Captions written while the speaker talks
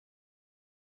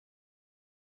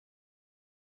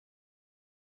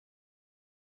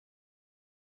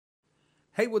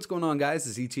Hey, what's going on, guys?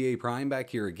 It's ETA Prime back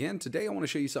here again. Today I want to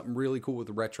show you something really cool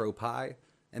with RetroPie,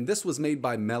 and this was made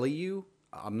by Meliu.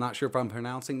 I'm not sure if I'm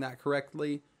pronouncing that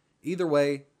correctly. Either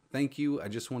way, thank you. I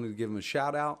just wanted to give him a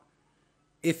shout out.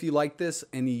 If you like this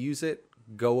and you use it,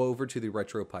 go over to the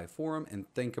RetroPie forum and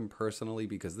thank him personally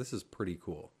because this is pretty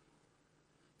cool.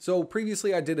 So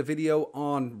previously I did a video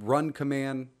on run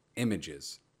command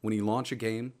images. When you launch a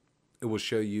game, it will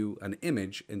show you an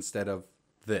image instead of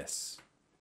this.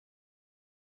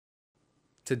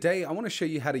 Today, I want to show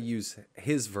you how to use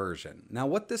his version. Now,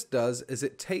 what this does is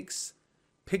it takes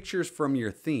pictures from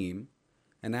your theme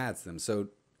and adds them. So,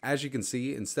 as you can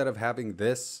see, instead of having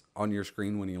this on your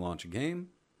screen when you launch a game,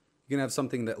 you can have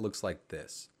something that looks like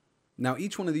this. Now,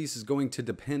 each one of these is going to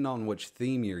depend on which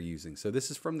theme you're using. So,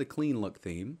 this is from the Clean Look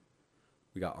theme.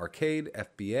 We got Arcade,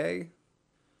 FBA,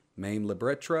 MAME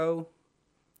Libretto,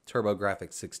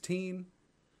 TurboGrafx 16.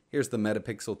 Here's the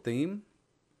Metapixel theme.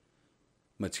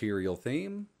 Material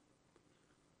theme,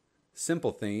 simple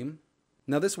theme.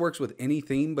 Now this works with any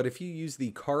theme, but if you use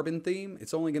the carbon theme,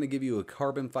 it's only going to give you a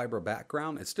carbon fiber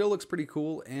background. It still looks pretty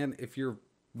cool, and if you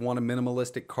want a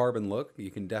minimalistic carbon look, you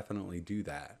can definitely do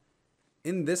that.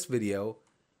 In this video,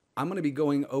 I'm going to be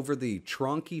going over the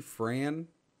Tronky Fran,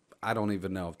 I don't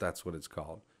even know if that's what it's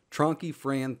called, Tronky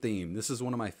Fran theme. This is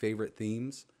one of my favorite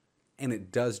themes, and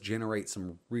it does generate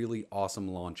some really awesome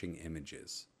launching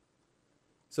images.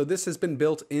 So this has been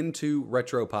built into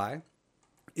RetroPie,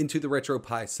 into the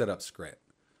RetroPie setup script.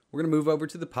 We're going to move over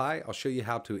to the Pi. I'll show you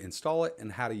how to install it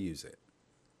and how to use it.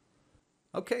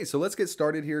 Okay, so let's get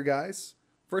started here, guys.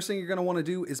 First thing you're going to want to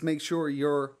do is make sure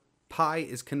your Pi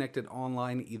is connected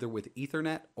online either with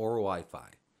Ethernet or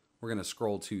Wi-Fi. We're going to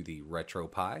scroll to the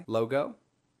RetroPie logo.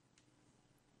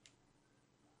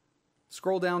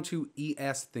 Scroll down to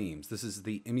ES Themes. This is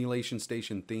the Emulation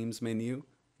Station Themes menu.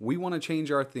 We want to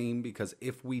change our theme because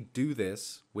if we do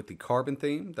this with the carbon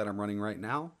theme that I'm running right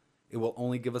now, it will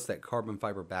only give us that carbon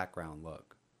fiber background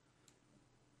look.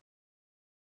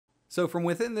 So from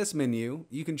within this menu,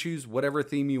 you can choose whatever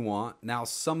theme you want. Now,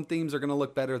 some themes are going to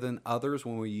look better than others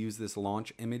when we use this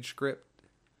launch image script,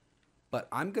 but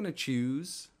I'm going to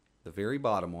choose the very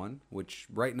bottom one, which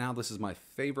right now this is my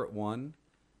favorite one.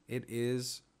 It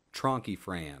is Tronky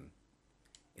Fran.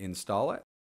 Install it.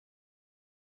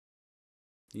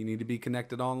 You need to be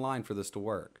connected online for this to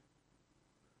work.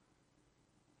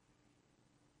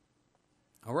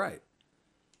 All right.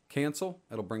 Cancel.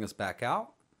 It'll bring us back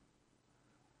out.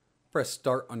 Press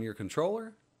Start on your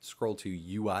controller. Scroll to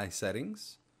UI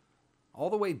Settings. All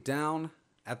the way down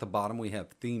at the bottom we have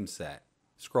Theme Set.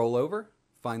 Scroll over.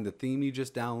 Find the theme you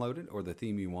just downloaded or the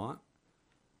theme you want.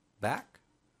 Back.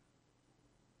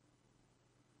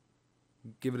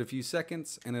 Give it a few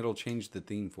seconds and it'll change the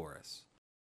theme for us.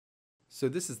 So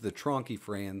this is the Tronky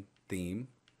Fran theme.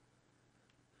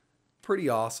 Pretty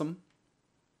awesome.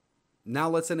 Now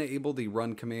let's enable the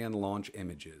run command launch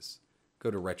images.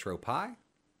 Go to RetroPie.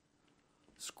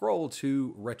 Scroll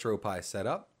to RetroPie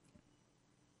Setup.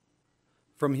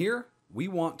 From here, we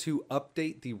want to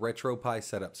update the RetroPie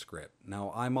setup script.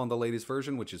 Now I'm on the latest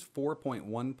version, which is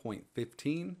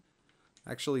 4.1.15.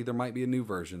 Actually, there might be a new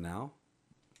version now.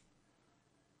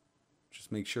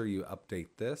 Just make sure you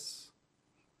update this.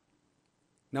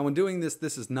 Now when doing this,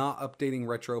 this is not updating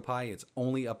RetroPie, it's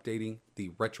only updating the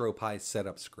RetroPie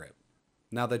setup script.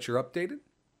 Now that you're updated,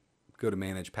 go to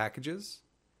Manage Packages,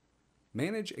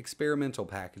 Manage Experimental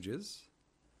Packages,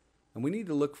 and we need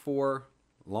to look for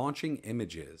Launching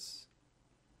Images.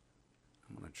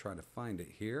 I'm going to try to find it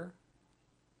here.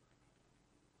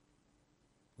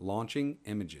 Launching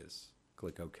Images.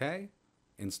 Click OK,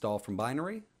 Install from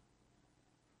Binary.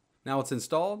 Now it's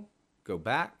installed, go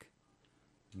back,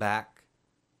 back,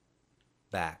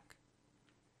 back.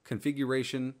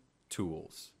 Configuration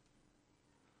Tools.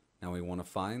 Now we want to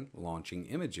find Launching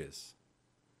Images.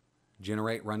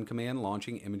 Generate run command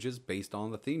launching images based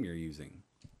on the theme you're using.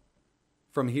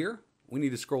 From here, we need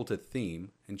to scroll to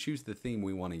Theme and choose the theme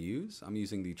we want to use. I'm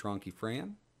using the Tronky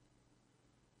Fran.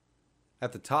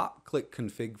 At the top, click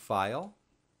Config File.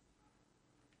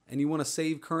 And you want to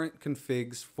save current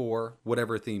configs for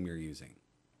whatever theme you're using.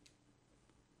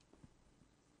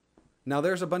 Now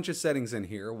there's a bunch of settings in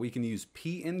here. We can use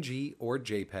PNG or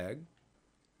JPEG.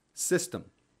 System.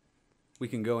 We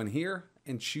can go in here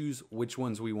and choose which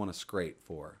ones we want to scrape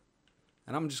for.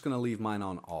 And I'm just going to leave mine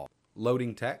on all.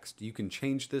 Loading text. You can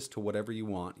change this to whatever you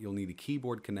want. You'll need a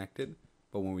keyboard connected,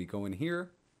 but when we go in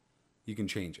here, you can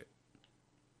change it.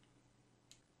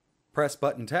 Press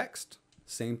button text.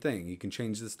 Same thing. You can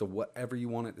change this to whatever you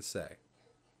want it to say.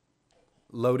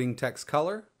 Loading text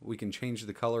color. We can change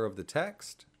the color of the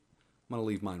text. I'm going to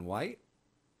leave mine white.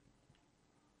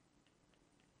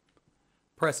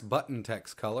 Press button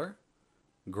text color,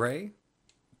 gray,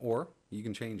 or you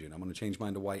can change it. I'm going to change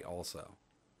mine to white also.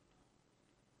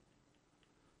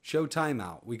 Show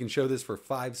timeout. We can show this for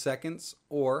 5 seconds,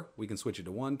 or we can switch it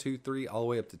to 1, 2, 3, all the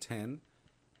way up to 10. I'm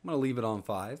going to leave it on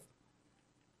 5.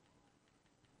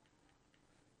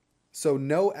 So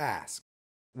no ask.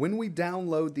 When we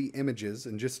download the images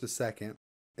in just a second,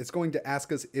 it's going to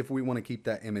ask us if we want to keep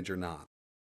that image or not.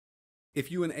 If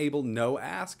you enable no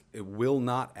ask, it will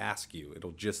not ask you.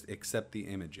 It'll just accept the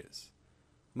images.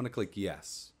 I'm going to click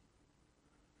yes.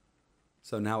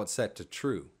 So now it's set to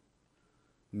true.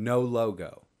 No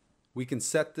logo. We can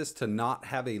set this to not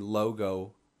have a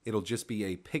logo. It'll just be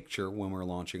a picture when we're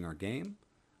launching our game.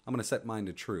 I'm going to set mine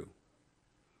to true.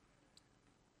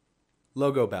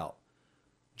 Logo belt.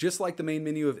 Just like the main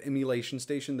menu of Emulation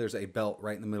Station, there's a belt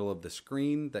right in the middle of the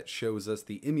screen that shows us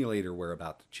the emulator we're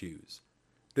about to choose.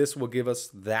 This will give us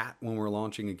that when we're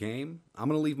launching a game. I'm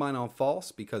going to leave mine on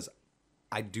false because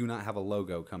I do not have a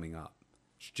logo coming up.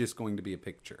 It's just going to be a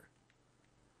picture.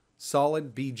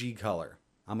 Solid BG color.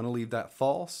 I'm going to leave that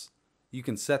false. You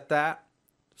can set that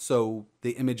so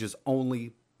the image is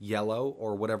only yellow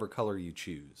or whatever color you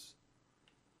choose.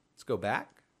 Let's go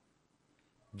back.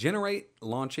 Generate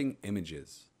launching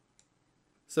images.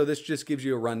 So this just gives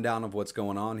you a rundown of what's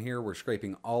going on here. We're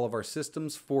scraping all of our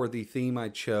systems for the theme I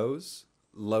chose.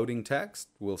 Loading text,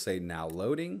 we'll say now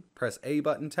loading. Press A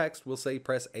button text, we'll say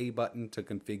press A button to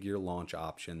configure launch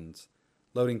options.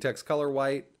 Loading text color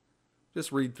white.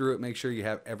 Just read through it, make sure you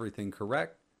have everything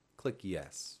correct. Click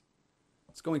yes.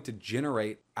 It's going to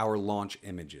generate our launch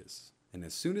images. And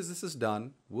as soon as this is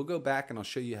done, we'll go back and I'll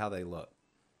show you how they look.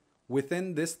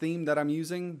 Within this theme that I'm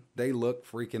using, they look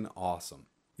freaking awesome.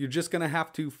 You're just going to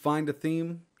have to find a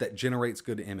theme that generates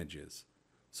good images.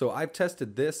 So I've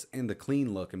tested this and the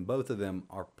clean look, and both of them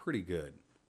are pretty good.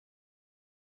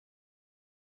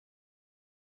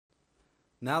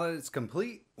 Now that it's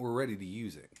complete, we're ready to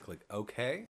use it. Click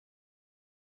OK.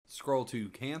 Scroll to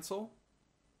cancel.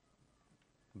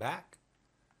 Back.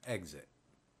 Exit.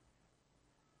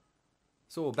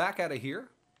 So we'll back out of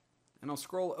here, and I'll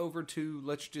scroll over to,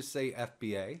 let's just say,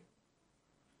 FBA.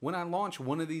 When I launch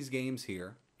one of these games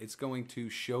here, it's going to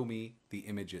show me the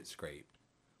image it scraped.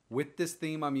 With this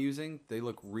theme I'm using, they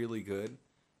look really good.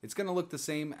 It's going to look the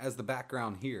same as the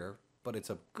background here, but it's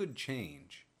a good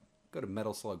change. Go to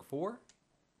Metal Slug 4.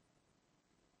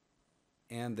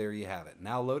 And there you have it.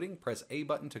 Now loading, press A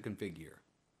button to configure.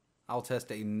 I'll test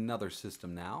another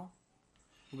system now.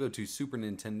 We'll go to Super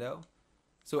Nintendo.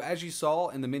 So as you saw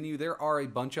in the menu, there are a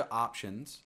bunch of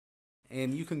options,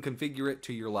 and you can configure it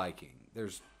to your liking.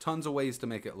 There's tons of ways to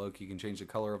make it look. You can change the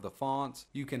color of the fonts.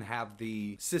 You can have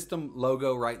the system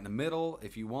logo right in the middle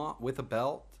if you want with a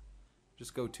belt.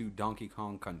 Just go to Donkey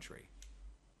Kong Country.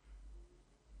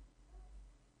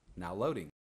 Now loading.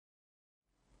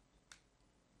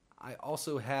 I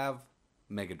also have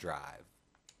Mega Drive.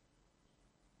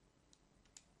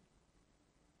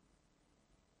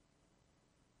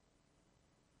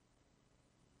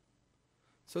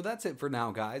 So that's it for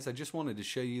now, guys. I just wanted to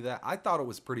show you that. I thought it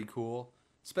was pretty cool,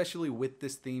 especially with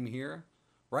this theme here.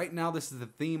 Right now, this is the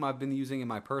theme I've been using in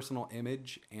my personal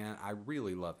image, and I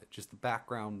really love it. Just the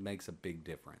background makes a big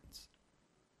difference.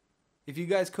 If you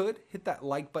guys could, hit that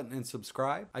like button and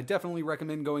subscribe. I definitely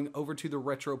recommend going over to the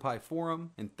RetroPie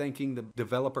forum and thanking the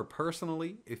developer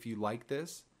personally if you like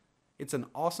this. It's an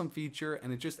awesome feature,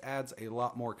 and it just adds a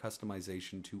lot more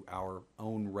customization to our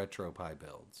own RetroPie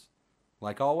builds.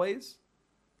 Like always,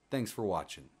 thanks for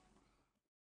watching.